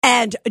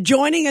And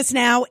joining us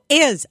now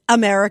is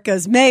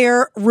America's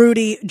Mayor,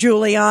 Rudy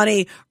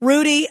Giuliani.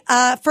 Rudy,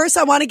 first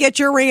I want to get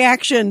your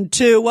reaction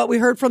to what we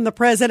heard from the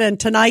president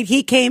tonight.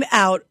 He came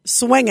out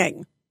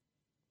swinging.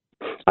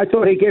 I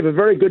thought he gave a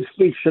very good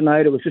speech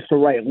tonight. It was just the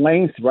right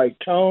length, right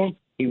tone.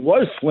 He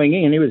was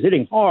swinging and he was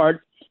hitting hard,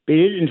 but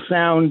he didn't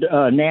sound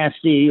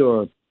nasty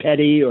or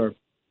petty, or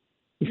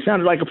he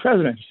sounded like a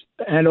president.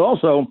 And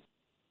also,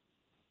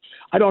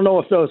 I don't know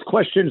if those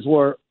questions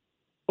were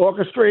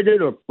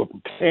orchestrated or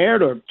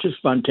prepared or just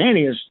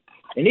spontaneous.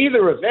 In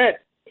either event,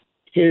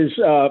 his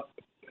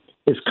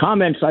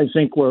comments, I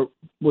think, were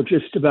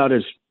just about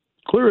as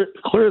clear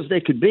as they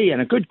could be,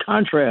 and a good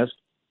contrast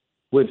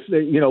with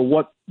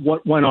what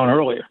went on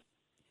earlier.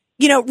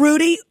 You know,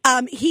 Rudy,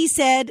 he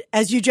said,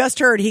 as you just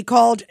heard, he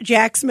called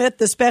Jack Smith,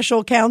 the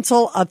special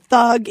counsel, a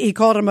thug. He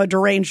called him a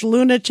deranged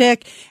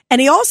lunatic.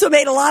 And he also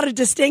made a lot of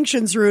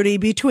distinctions, Rudy,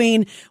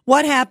 between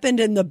what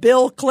happened in the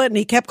Bill Clinton.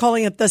 He kept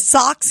calling it the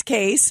Sox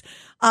case,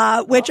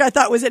 which I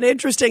thought was an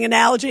interesting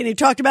analogy. And he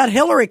talked about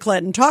Hillary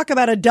Clinton, talk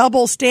about a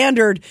double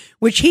standard,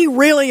 which he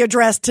really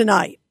addressed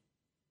tonight.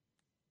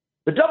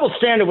 The double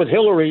standard with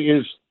Hillary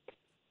is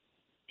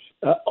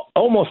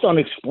almost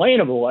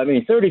unexplainable. I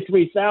mean,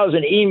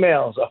 33,000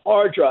 emails, a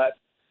hard drive,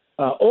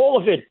 all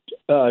of it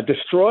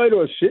destroyed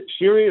or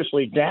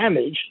seriously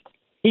damaged.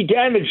 He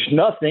damaged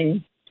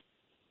nothing.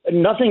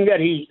 Nothing that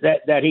he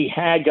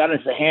had got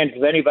into the hands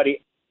of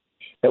anybody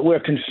that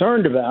we're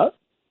concerned about.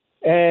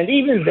 And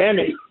even then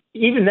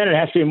it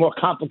has to be more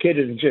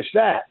complicated than just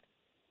that.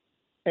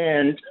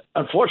 And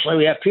unfortunately,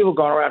 we have people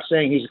going around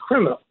saying he's a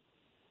criminal.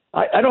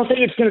 I don't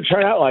think it's going to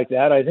turn out like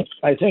that.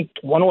 I think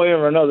one way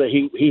or another,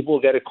 he will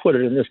get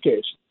acquitted in this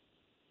case.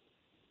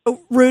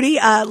 Rudy,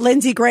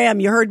 Lindsey Graham,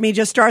 you heard me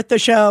just start the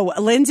show.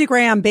 Lindsey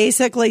Graham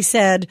basically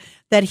said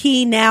that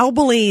he now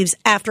believes,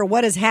 after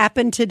what has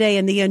happened today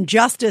and the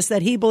injustice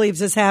that he believes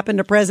has happened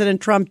to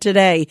President Trump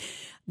today,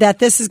 that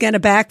this is going to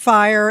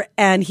backfire,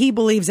 and he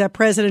believes that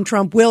President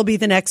Trump will be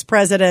the next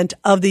president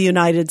of the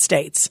United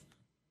States.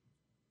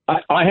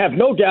 I have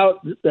no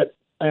doubt that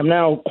I am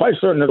now quite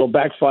certain it'll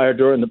backfire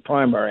during the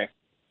primary,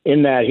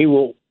 in that he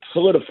will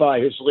solidify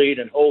his lead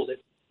and hold it.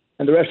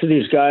 And the rest of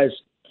these guys,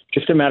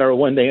 just a matter of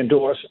when they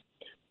endorse.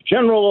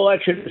 General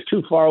election is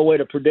too far away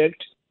to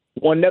predict.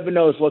 One never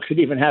knows what could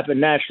even happen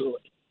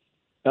naturally.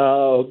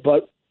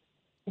 But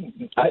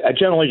I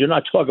generally do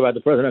not talk about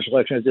the presidential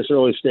election at this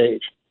early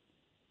stage.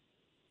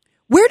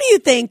 Where do you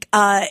think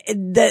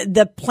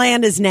the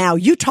plan is now?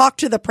 You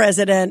talked to the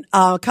president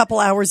a couple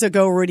hours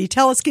ago, Rudy.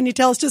 Can you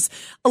tell us just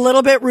a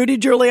little bit, Rudy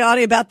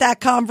Giuliani, about that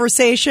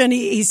conversation?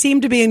 He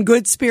seemed to be in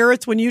good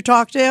spirits when you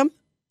talked to him.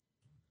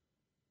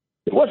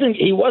 He wasn't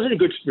in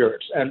good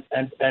spirits,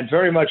 and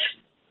very much,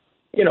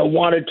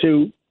 wanted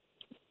to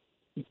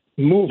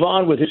move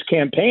on with his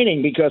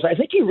campaigning, because I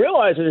think he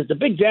realizes it's a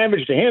big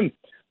damage to him.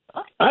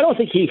 I don't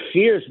think he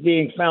fears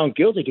being found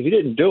guilty because he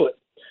didn't do it.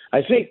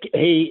 I think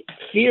he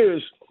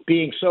fears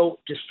being so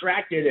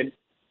distracted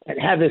and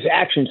have his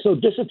action so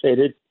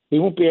dissipated, he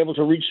won't be able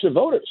to reach the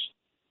voters.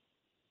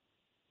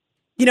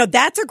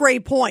 That's a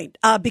great point,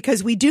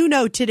 because we do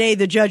know today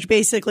the judge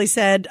basically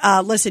said,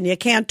 listen, you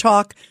can't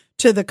talk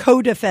to the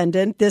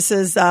co-defendant. This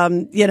is,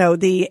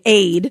 the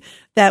aide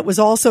that was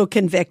also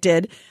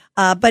convicted.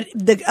 But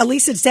at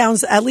least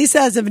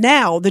as of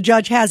now, the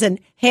judge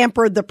hasn't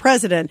hampered the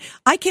president.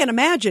 I can't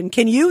imagine.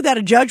 Can you, that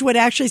a judge would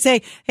actually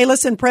say, hey,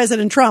 listen,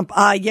 President Trump,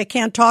 you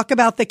can't talk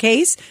about the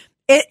case?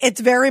 It's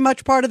very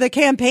much part of the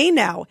campaign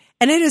now.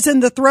 And it is in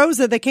the throes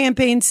of the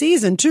campaign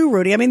season too,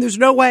 Rudy. I mean, there's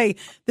no way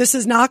this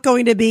is not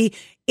going to be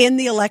in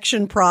the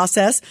election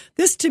process.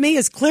 This, to me,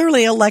 is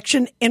clearly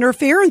election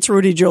interference,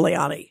 Rudy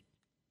Giuliani.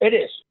 It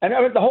is. And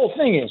the whole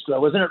thing is,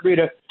 though, isn't it,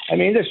 Rita? I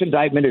mean, this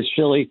indictment is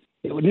silly.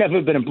 It would never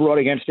have been brought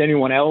against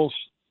anyone else.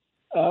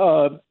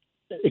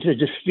 It's a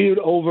dispute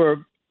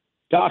over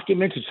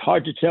documents. It's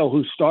hard to tell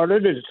who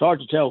started it. It's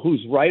hard to tell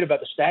who's right about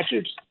the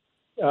statutes.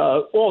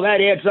 All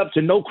that adds up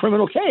to no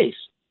criminal case.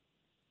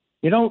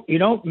 You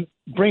don't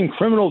bring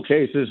criminal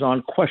cases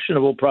on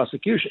questionable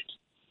prosecutions.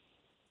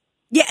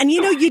 Yeah, and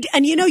you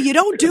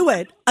don't do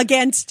it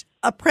against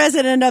a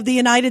president of the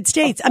United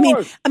States. I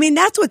mean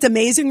that's what's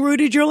amazing,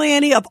 Rudy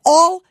Giuliani, of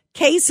all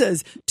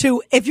cases,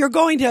 if you're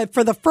going to,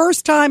 for the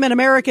first time in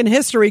American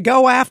history,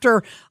 go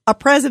after a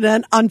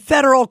president on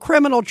federal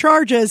criminal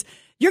charges,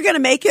 you're going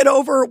to make it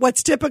over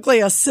what's typically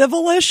a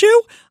civil issue.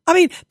 I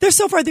mean, there's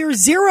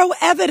zero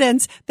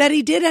evidence that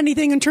he did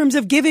anything in terms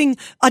of giving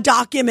a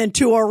document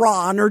to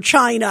Iran or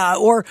China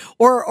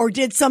or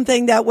did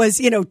something that was,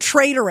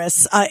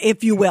 traitorous,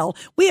 if you will.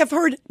 We have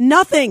heard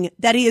nothing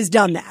that he has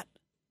done that.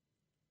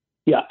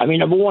 Yeah. I mean,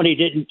 number one, he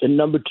didn't. And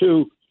number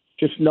two,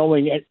 just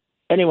knowing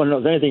anyone who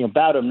knows anything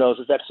about him knows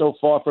that that's so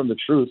far from the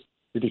truth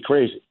to be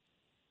crazy.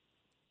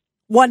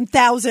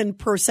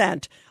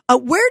 1,000%.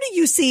 Where do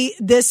you see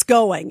this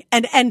going?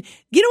 And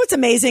what's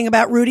amazing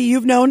about Rudy?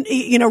 You've known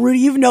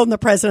the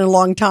president a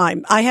long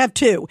time. I have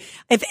too.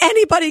 If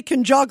anybody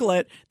can juggle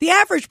it, the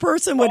average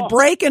person would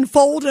break and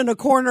fold in a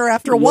corner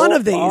after one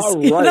of these.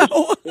 Right.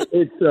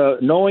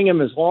 It's knowing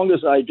him as long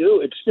as I do,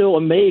 it still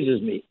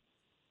amazes me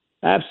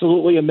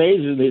absolutely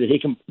amazes me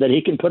that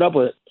he can put up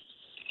with it.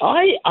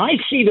 I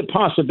see the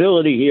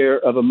possibility here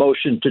of a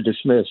motion to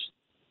dismiss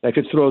that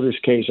could throw this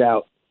case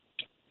out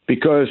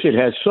because it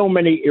has so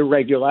many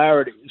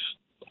irregularities,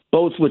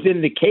 both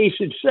within the case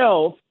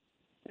itself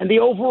and the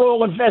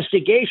overall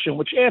investigation,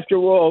 which, after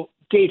all,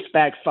 dates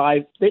back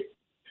this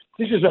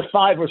is a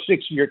 5 or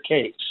 6 year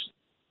case.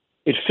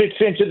 It fits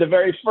into the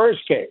very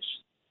first case.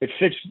 It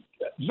fits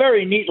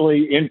very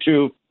neatly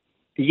into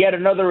yet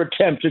another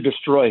attempt to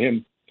destroy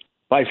him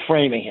by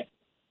framing him.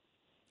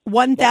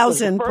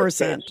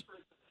 1,000%.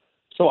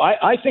 So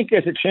I think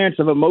there's a chance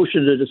of a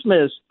motion to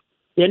dismiss.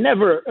 They're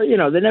never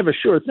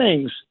sure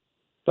things,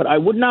 but I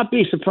would not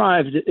be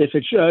surprised if a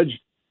judge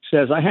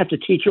says, I have to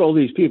teach all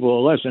these people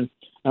a lesson,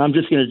 and I'm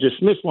just going to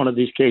dismiss one of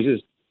these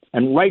cases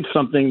and write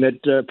something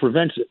that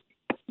prevents it.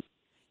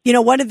 You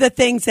know, one of the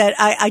things that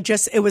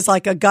it was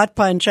like a gut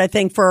punch, I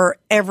think, for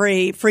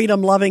every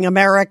freedom-loving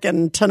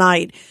American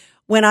tonight,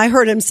 when I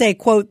heard him say,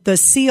 quote, the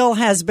seal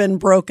has been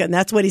broken.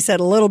 That's what he said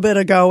a little bit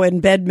ago in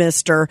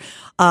Bedminster,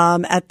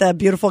 at the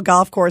beautiful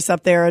golf course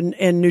up there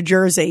in New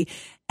Jersey.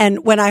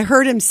 And when I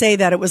heard him say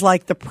that, it was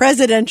like the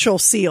presidential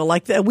seal,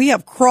 like we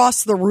have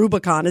crossed the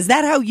Rubicon. Is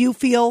that how you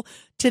feel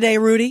today,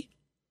 Rudy?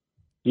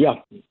 Yeah,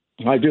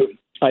 I do.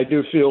 I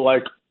do feel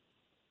like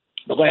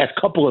the last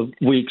couple of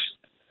weeks,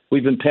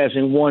 we've been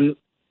passing one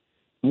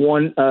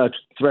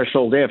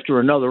threshold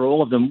after another,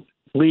 all of them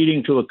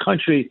leading to a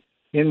country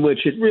in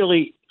which it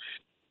really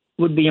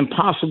would be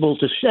impossible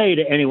to say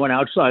to anyone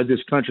outside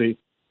this country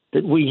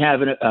that we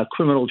have a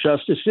criminal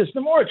justice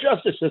system or a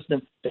justice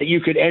system that you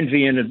could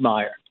envy and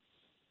admire.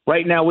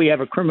 Right now, we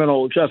have a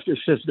criminal justice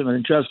system and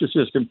a justice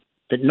system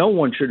that no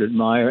one should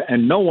admire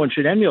and no one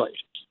should emulate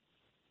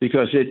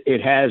because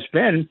it has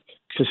been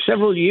for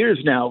several years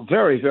now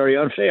very, very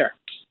unfair.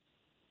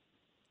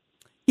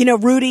 You know,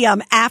 Rudy,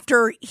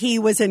 after he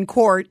was in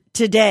court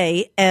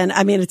today, and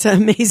I mean, it's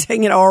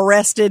amazing,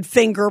 arrested,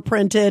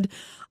 fingerprinted,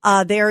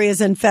 there he is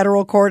in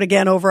federal court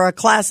again over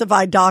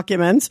classified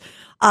documents.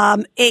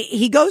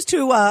 He goes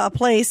to a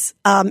place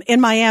in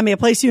Miami, a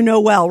place you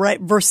know well, right?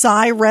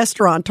 Versailles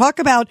Restaurant. Talk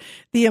about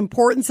the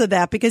importance of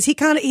that, because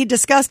he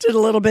discussed it a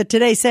little bit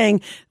today,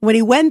 saying when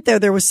he went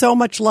there was so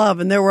much love,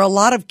 and there were a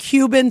lot of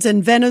Cubans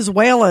and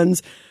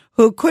Venezuelans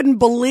who couldn't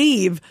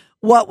believe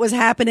what was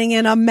happening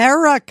in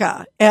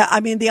America. I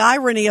mean, the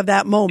irony of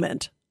that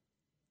moment.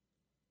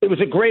 It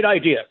was a great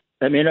idea.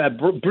 I mean, a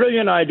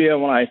brilliant idea.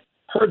 When I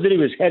heard that he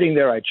was heading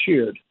there, I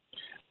cheered.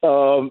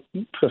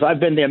 Because I've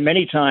been there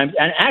many times,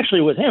 and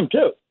actually with him,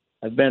 too.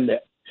 I've been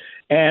there.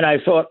 And I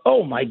thought,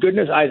 oh, my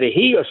goodness, either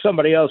he or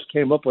somebody else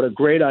came up with a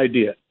great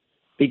idea.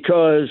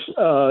 Because,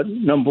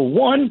 number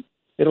one,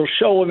 it'll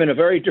show him in a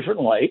very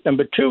different light.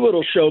 Number two,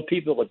 it'll show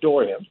people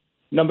adore him.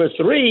 Number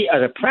three,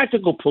 as a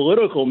practical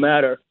political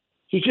matter,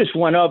 he just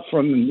went up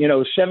from, 70%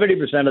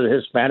 of the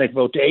Hispanic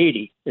vote to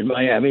 80 in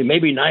Miami,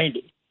 maybe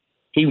 90.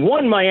 He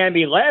won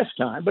Miami last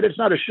time, but it's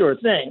not a sure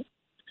thing.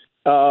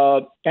 And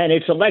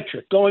it's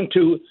electric. Going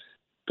to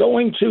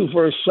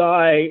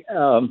Versailles,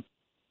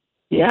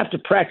 you have to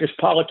practice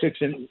politics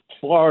in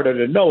Florida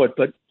to know it,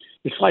 but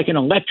it's like an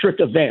electric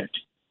event.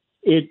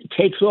 It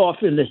takes off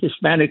in the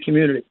Hispanic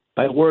community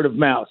by word of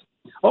mouth.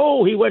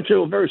 Oh, he went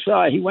to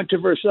Versailles. He went to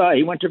Versailles.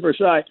 He went to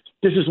Versailles.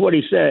 This is what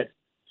he said.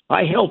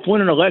 I helped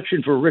win an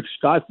election for Rick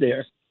Scott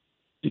there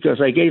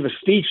because I gave a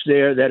speech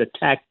there that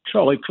attacked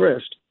Charlie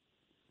Crist.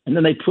 And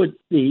then they put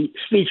the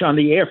speech on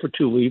the air for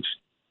 2 weeks,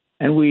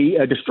 and we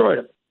destroyed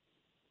him.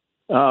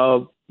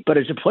 But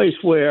it's a place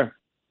where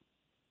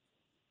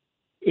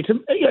it's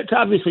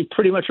obviously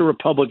pretty much a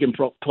Republican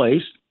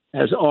place,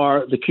 as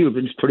are the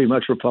Cubans, pretty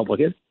much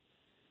Republican.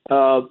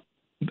 So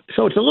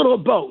it's a little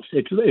of both.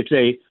 It's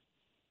a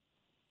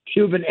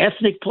Cuban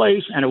ethnic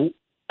place and a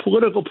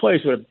political place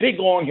with a big,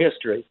 long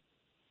history.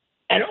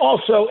 And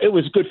also, it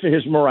was good for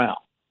his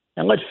morale.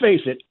 And let's face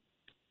it,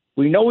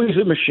 we know he's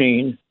a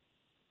machine,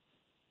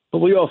 but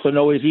we also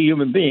know he's a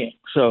human being.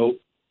 So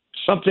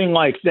something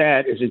like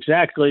that is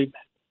exactly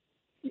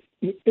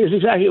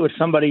what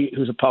somebody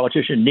who's a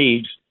politician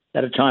needs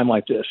at a time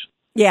like this.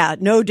 Yeah,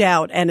 no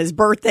doubt. And his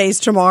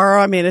birthday's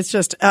tomorrow. I mean, it's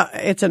just,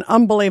 it's an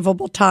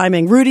unbelievable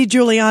timing. Rudy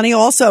Giuliani,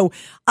 also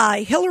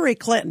Hillary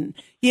Clinton.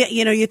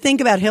 You think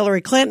about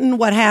Hillary Clinton,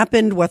 what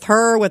happened with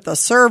her, with the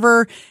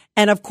server.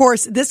 And of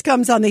course, this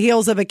comes on the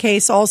heels of a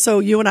case also,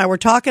 you and I were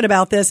talking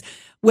about this,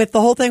 with the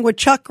whole thing with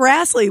Chuck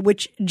Grassley,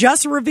 which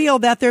just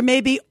revealed that there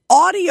may be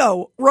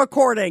audio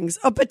recordings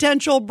of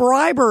potential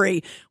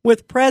bribery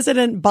with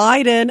President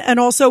Biden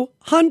and also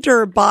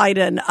Hunter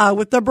Biden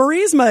with the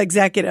Burisma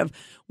executive.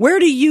 Where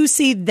do you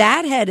see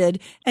that headed?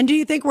 And do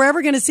you think we're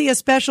ever going to see a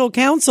special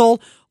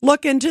counsel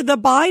look into the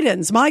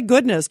Bidens? My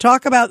goodness,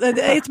 talk about,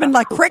 it's been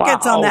like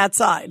crickets on that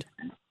side.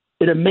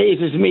 It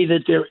amazes me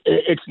that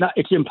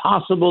it's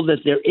impossible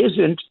that there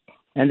isn't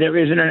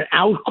an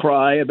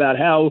outcry about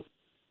how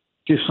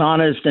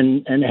dishonest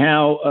and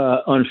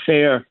how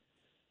unfair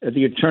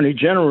the Attorney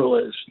General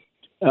is.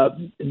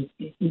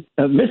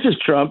 Mrs.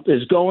 Trump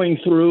is going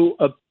through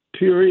a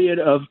period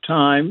of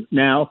time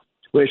now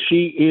where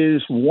she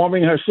is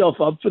warming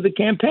herself up for the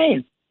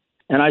campaign.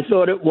 And I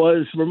thought it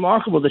was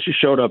remarkable that she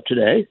showed up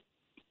today.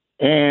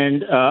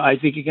 And I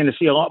think you're going to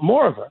see a lot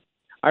more of her.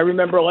 I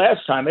remember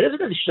last time, it isn't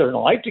that she doesn't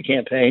like to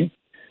campaign.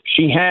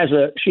 She has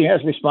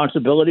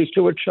responsibilities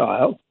to her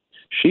child.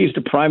 She's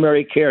the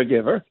primary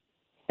caregiver,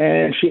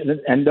 and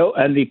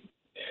the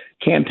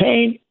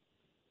campaign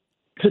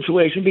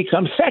situation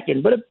becomes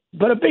second,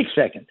 but a big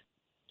second.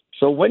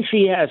 So when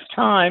she has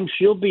time,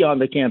 she'll be on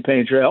the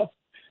campaign trail.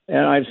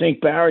 And I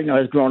think Barry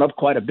has grown up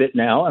quite a bit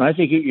now, and I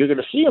think you're going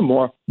to see him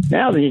more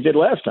now than you did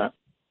last time.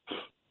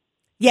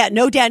 Yeah,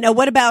 no doubt. Now,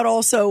 what about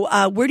also,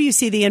 where do you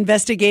see the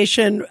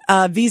investigation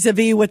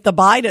vis-a-vis with the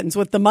Bidens,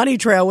 with the money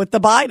trail with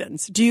the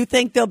Bidens? Do you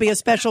think there'll be a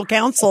special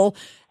counsel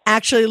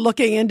actually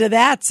looking into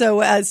that?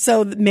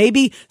 So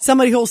maybe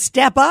somebody who'll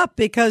step up,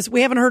 because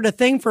we haven't heard a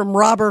thing from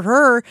Robert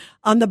Hur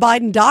on the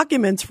Biden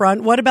documents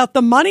front. What about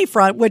the money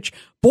front? Which,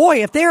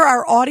 boy, if there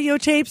are audio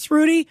tapes,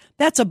 Rudy,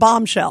 that's a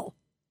bombshell.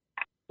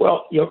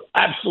 Well, you're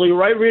absolutely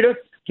right, Rita.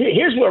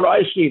 Here's where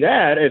I see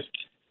that. If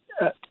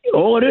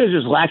all it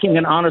is lacking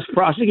an honest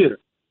prosecutor.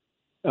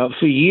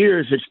 For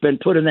years, it's been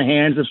put in the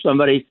hands of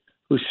somebody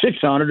who sits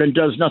on it and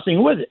does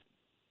nothing with it.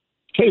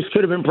 Case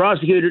could have been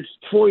prosecuted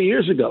 4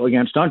 years ago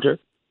against Hunter,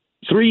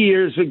 3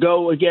 years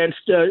ago against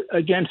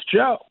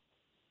Joe,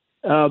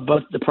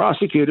 but the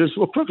prosecutors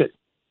were crooked.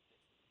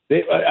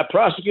 A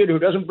prosecutor who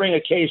doesn't bring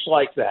a case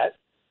like that,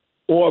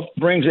 or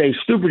brings a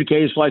stupid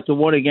case like the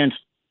one against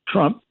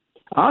Trump,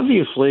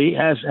 obviously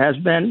has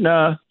been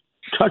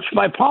touched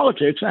by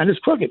politics and is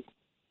crooked.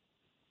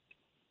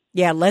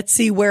 Yeah, let's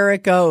see where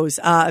it goes.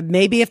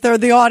 Maybe if they're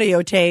the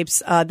audio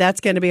tapes, that's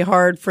going to be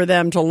hard for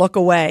them to look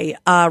away.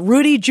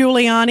 Rudy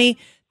Giuliani,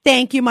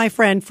 thank you, my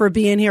friend, for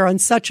being here on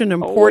such an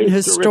important,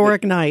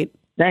 historic night.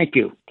 Thank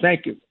you.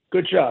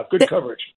 Good job. Good coverage.